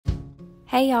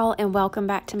Hey y'all, and welcome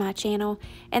back to my channel.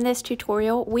 In this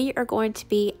tutorial we are going to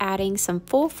be adding some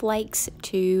full flakes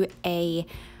to a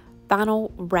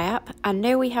vinyl wrap. I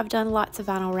know we have done lots of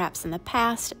vinyl wraps in the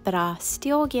past, but I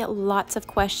still get lots of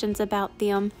questions about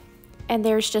them, and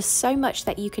there's just so much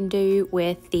that you can do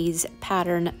with these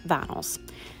pattern vinyls.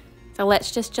 So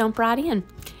let's just jump right in.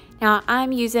 Now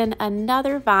I'm using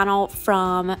another vinyl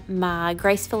from my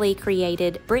Gracefully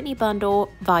Created Brittany Bundle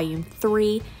Volume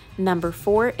 3. Number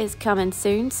 4 is coming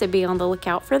soon, so be on the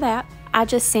lookout for that. I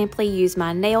just simply use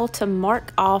my nail to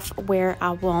mark off where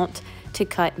I want to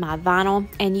cut my vinyl,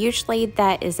 and usually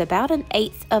that is about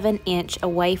 1/8 of an inch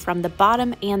away from the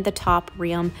bottom and the top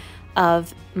rim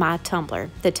of my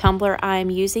tumbler. The tumbler I am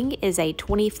using is a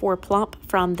 24 Plump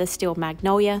from the steel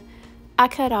Magnolia. I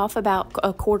cut off about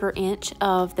 1/4 inch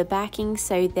of the backing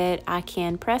so that I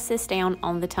can press this down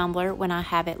on the tumbler when I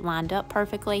have it lined up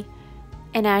perfectly.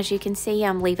 And as you can see,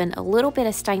 I'm leaving a little bit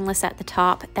of stainless at the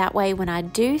top. That way when I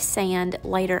do sand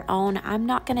later on, I'm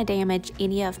not going to damage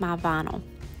any of my vinyl.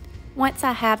 Once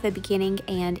I have the beginning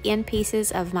and end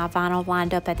pieces of my vinyl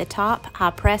lined up at the top, I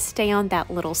press down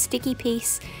that little sticky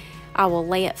piece. I will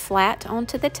lay it flat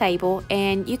onto the table,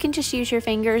 and you can just use your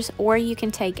fingers, or you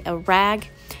can take a rag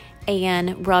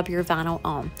and rub your vinyl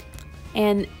on.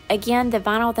 And again, the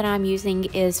vinyl that I'm using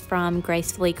is from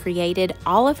Gracefully Created.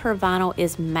 All of her vinyl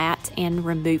is matte and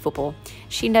removable.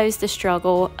 She knows the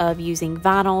struggle of using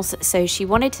vinyls, so she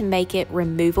wanted to make it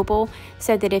removable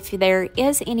so that if there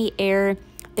is any air,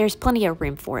 there's plenty of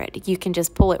room for it. You can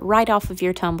just pull it right off of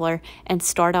your tumbler and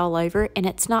start all over, and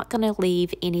it's not going to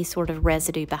leave any sort of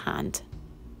residue behind.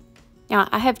 Now,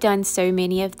 I have done so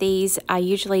many of these. I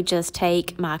usually just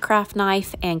take my craft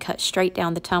knife and cut straight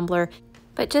down the tumbler.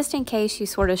 But just in case you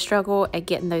sort of struggle at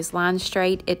getting those lines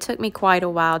straight, it took me quite a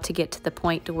while to get to the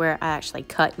point to where I actually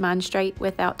cut mine straight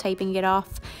without taping it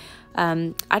off.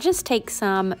 I just take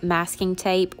some masking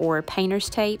tape or painter's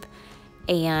tape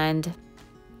and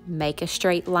make a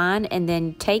straight line, and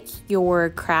then take your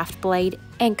craft blade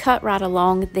and cut right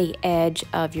along the edge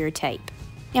of your tape.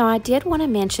 Now, I did want to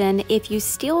mention, if you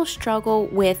still struggle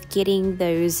with getting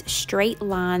those straight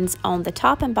lines on the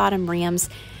top and bottom rims,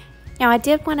 now, I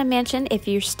did want to mention, if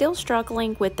you're still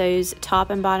struggling with those top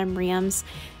and bottom rims,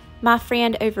 my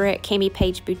friend over at Cami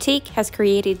Page Boutique has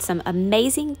created some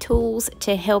amazing tools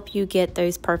to help you get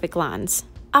those perfect lines.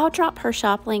 I'll drop her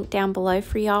shop link down below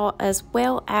for y'all, as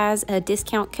well as a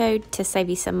discount code to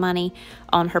save you some money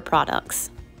on her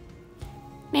products.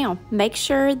 Now, make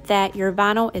sure that your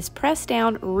vinyl is pressed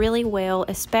down really well,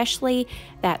 especially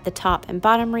at the top and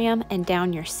bottom rim and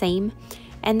down your seam.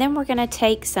 And then we're going to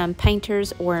take some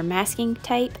painter's or masking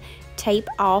tape, tape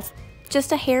off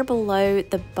just a hair below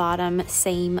the bottom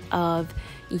seam of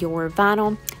your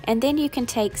vinyl. And then you can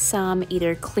take some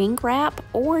either cling wrap,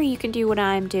 or you can do what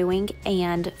I'm doing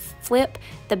and flip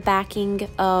the backing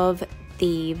of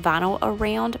the vinyl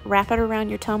around, wrap it around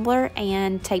your tumbler,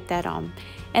 and tape that on.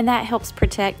 And that helps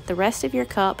protect the rest of your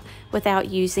cup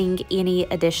without using any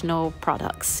additional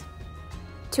products.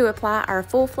 To apply our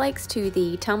full flakes to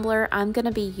the tumbler, I'm going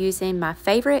to be using my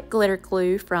favorite glitter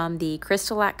glue from the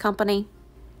Crystal Company.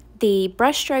 The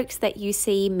brush strokes that you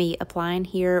see me applying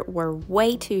here were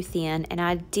way too thin, and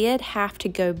I did have to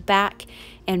go back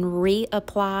and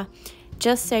reapply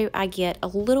just so I get a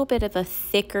little bit of a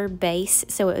thicker base,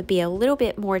 so it would be a little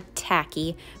bit more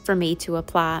tacky for me to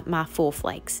apply my full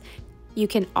flakes. You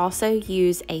can also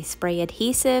use a spray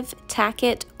adhesive, tack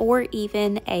it, or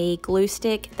even a glue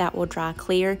stick that will dry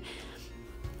clear.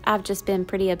 I've just been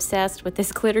pretty obsessed with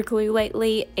this glitter glue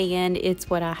lately, and it's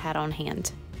what I had on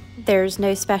hand. There's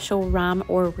no special rhyme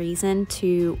or reason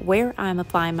to where I'm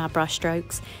applying my brush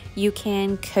strokes. You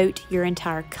can coat your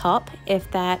entire cup if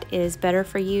that is better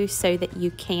for you, so that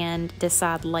you can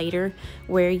decide later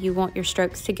where you want your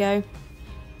strokes to go.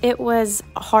 It was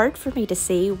hard for me to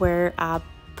see where I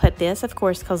put this, of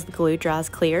course, because the glue dries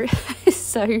clear.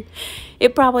 So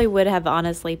it probably would have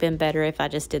honestly been better if I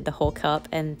just did the whole cup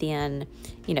and then,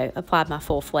 you know, applied my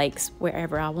full flakes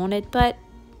wherever I wanted. But,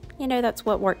 you know, that's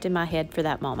what worked in my head for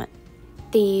that moment.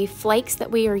 The flakes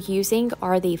that we are using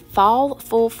are the Fall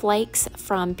Full Flakes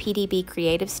from PDB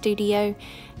Creative Studio.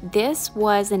 This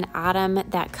was an item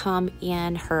that come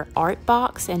in her art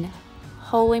box, and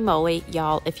holy moly,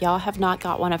 y'all, if y'all have not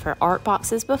got one of her art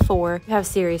boxes before, you have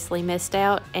seriously missed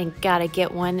out, and gotta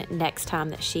get one next time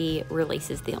that she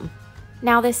releases them.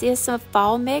 Now, this is some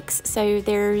fall mix, so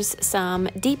there's some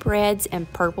deep reds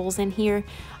and purples in here.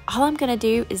 All I'm gonna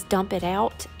do is dump it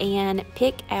out and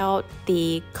pick out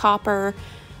the copper,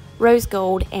 rose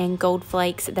gold, and gold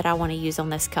flakes that I want to use on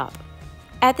this cup.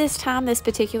 At this time, this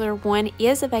particular one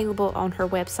is available on her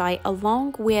website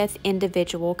along with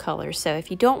individual colors. So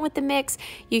if you don't want the mix,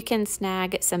 you can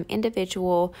snag some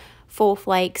individual full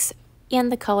flakes in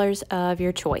the colors of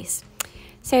your choice.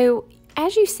 So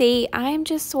as you see, I'm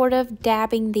just sort of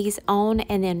dabbing these on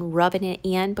and then rubbing it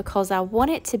in because I want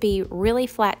it to be really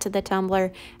flat to the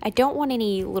tumbler. I don't want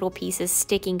any little pieces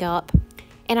sticking up,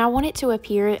 and I want it to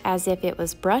appear as if it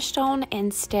was brushed on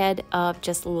instead of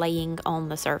just laying on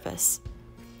the surface.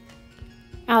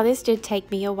 Now this did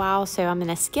take me a while, so I'm going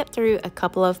to skip through a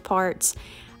couple of parts.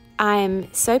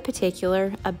 I'm so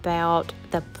particular about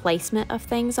the placement of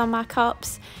things on my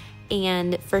cups,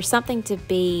 and for something to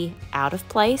be out of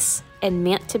place and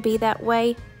meant to be that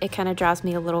way, it kind of drives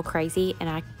me a little crazy, and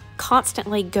I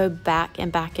constantly go back and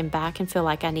back and back and feel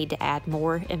like I need to add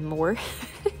more and more.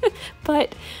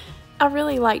 But I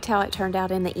really liked how it turned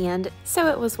out in the end, so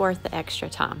it was worth the extra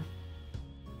time.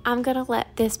 I'm gonna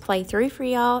let this play through for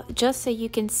y'all just so you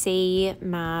can see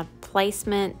my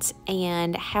placement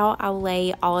and how I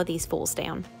lay all of these fulls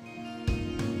down.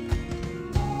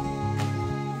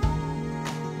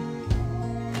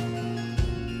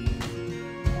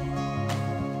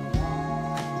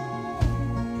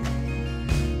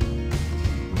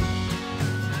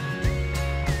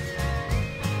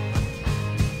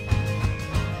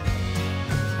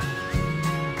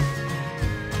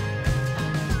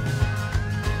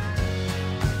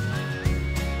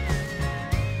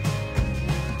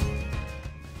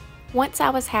 Once I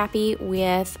was happy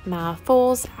with my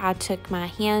fulls, I took my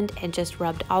hand and just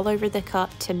rubbed all over the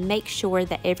cup to make sure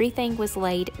that everything was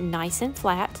laid nice and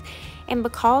flat. And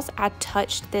because I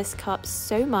touched this cup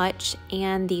so much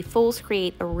and the fulls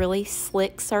create a really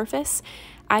slick surface,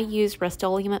 I used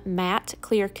Rust-Oleum Matte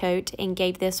Clear Coat and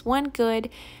gave this one good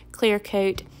clear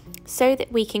coat so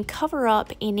that we can cover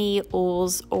up any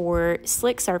oils or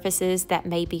slick surfaces that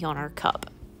may be on our cup.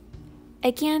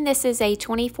 Again, this is a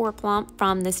 24 plump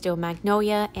from the Still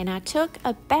Magnolia, and I took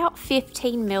about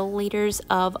 15 milliliters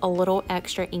of a little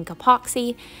extra ink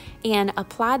epoxy and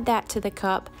applied that to the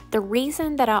cup. The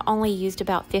reason that I only used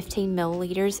about 15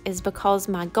 milliliters is because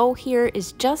my goal here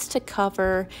is just to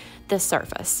cover the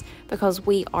surface, because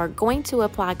we are going to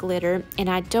apply glitter and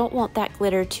I don't want that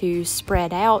glitter to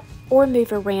spread out or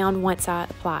move around once I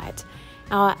apply it.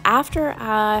 After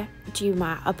I do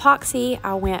my epoxy,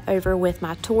 I went over with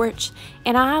my torch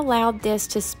and I allowed this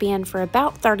to spin for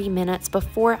about 30 minutes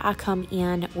before I come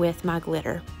in with my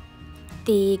glitter.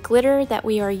 The glitter that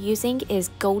we are using is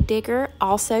Gold Digger,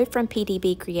 also from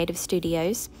PDB Creative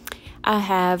Studios. I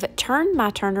have turned my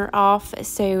turner off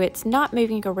so it's not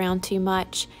moving around too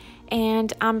much,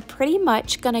 and I'm pretty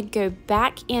much going to go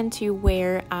back into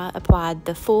where I applied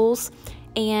the fulls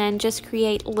and just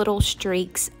create little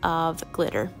streaks of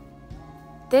glitter.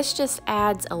 This just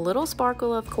adds a little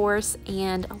sparkle, of course,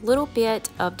 and a little bit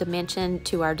of dimension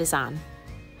to our design.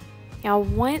 Now,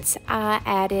 once I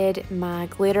added my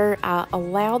glitter, I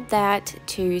allowed that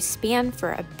to spin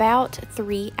for about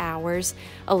 3 hours.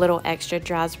 A little extra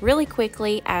dries really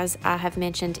quickly, as I have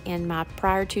mentioned in my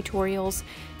prior tutorials.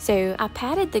 So I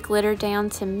patted the glitter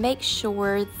down to make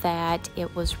sure that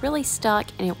it was really stuck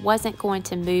and it wasn't going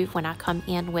to move when I come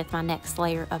in with my next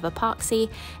layer of epoxy,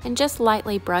 and just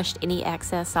lightly brushed any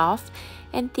excess off.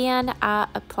 And then I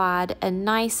applied a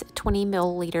nice 20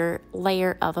 milliliter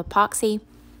layer of epoxy.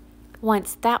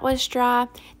 Once that was dry,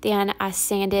 then I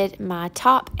sanded my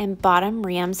top and bottom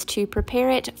rims to prepare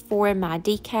it for my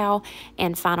decal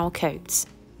and final coats.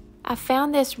 I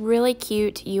found this really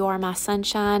cute You Are My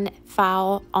Sunshine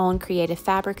file on Creative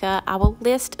Fabrica. I will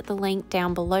list the link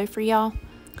down below for y'all.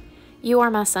 You Are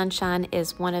My Sunshine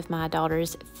is one of my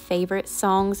daughter's favorite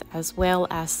songs, as well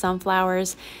as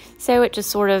Sunflowers, so it just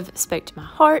sort of spoke to my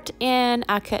heart and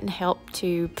I couldn't help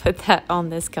to put that on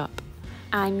this cup.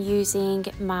 I'm using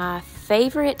my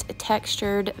favorite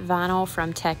textured vinyl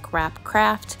from Tech Wrap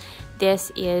Craft.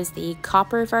 This is the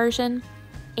copper version,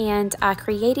 and I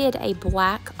created a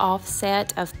black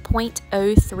offset of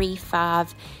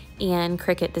 0.035 in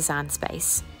Cricut Design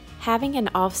Space. Having an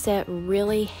offset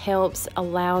really helps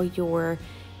allow your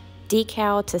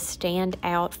decal to stand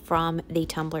out from the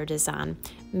tumbler design.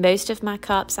 Most of my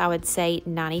cups, I would say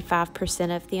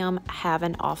 95% of them, have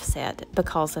an offset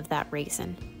because of that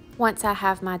reason. Once I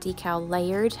have my decal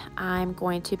layered, I'm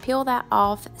going to peel that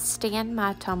off, stand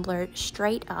my tumbler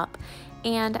straight up,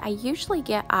 and I usually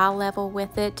get eye level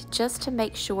with it just to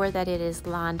make sure that it is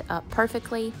lined up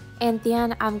perfectly. And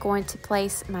then I'm going to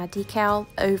place my decal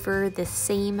over the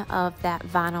seam of that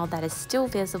vinyl that is still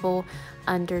visible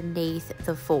underneath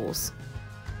the fulls.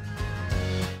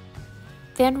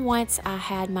 Then once I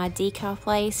had my decal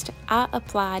placed, I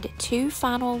applied 2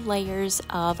 final layers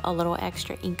of a little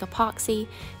extra ink epoxy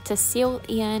to seal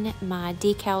in my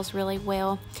decals really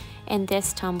well, and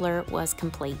this tumbler was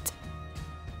complete.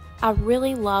 I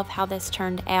really love how this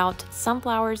turned out.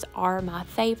 Sunflowers are my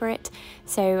favorite,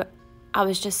 so I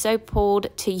was just so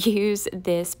pulled to use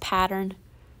this pattern.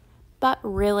 But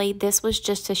really, this was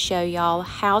just to show y'all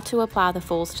how to apply the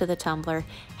fulls to the tumbler,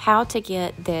 how to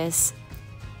get this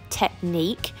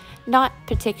technique, not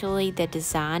particularly the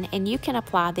design, and you can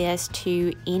apply this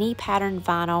to any pattern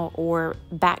vinyl or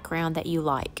background that you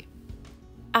like.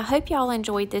 I hope y'all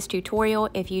enjoyed this tutorial.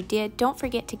 If you did, don't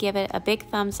forget to give it a big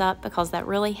thumbs up because that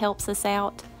really helps us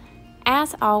out.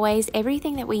 As always,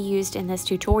 everything that we used in this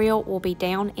tutorial will be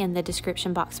down in the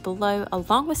description box below,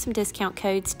 along with some discount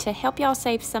codes to help y'all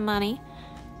save some money.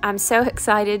 I'm so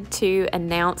excited to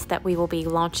announce that we will be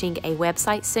launching a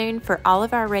website soon for all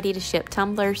of our ready-to-ship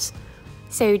tumblers.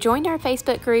 So join our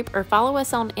Facebook group or follow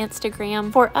us on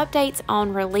Instagram for updates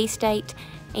on release date,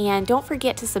 and don't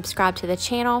forget to subscribe to the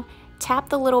channel. Tap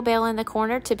the little bell in the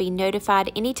corner to be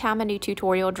notified anytime a new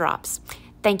tutorial drops.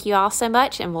 Thank you all so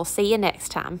much, and we'll see you next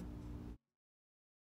time.